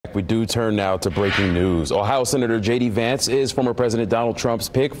We do turn now to breaking news. Ohio Senator J.D. Vance is former President Donald Trump's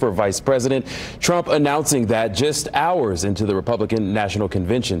pick for vice president. Trump announcing that just hours into the Republican National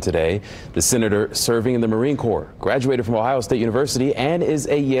Convention today. The senator, serving in the Marine Corps, graduated from Ohio State University and is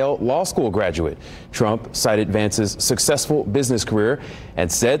a Yale Law School graduate. Trump cited Vance's successful business career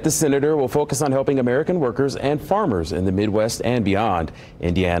and said the senator will focus on helping American workers and farmers in the Midwest and beyond.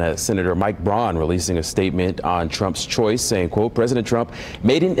 Indiana Senator Mike Braun releasing a statement on Trump's choice, saying, quote, President Trump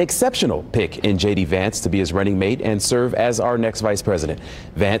made an exceptional pick in J.D. Vance to be his running mate and serve as our next vice president.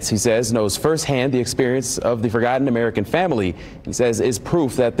 Vance, he says, knows firsthand the experience of the forgotten American family. He says is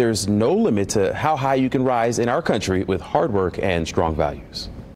proof that there's no limit to how high you can rise in our country with hard work and strong values.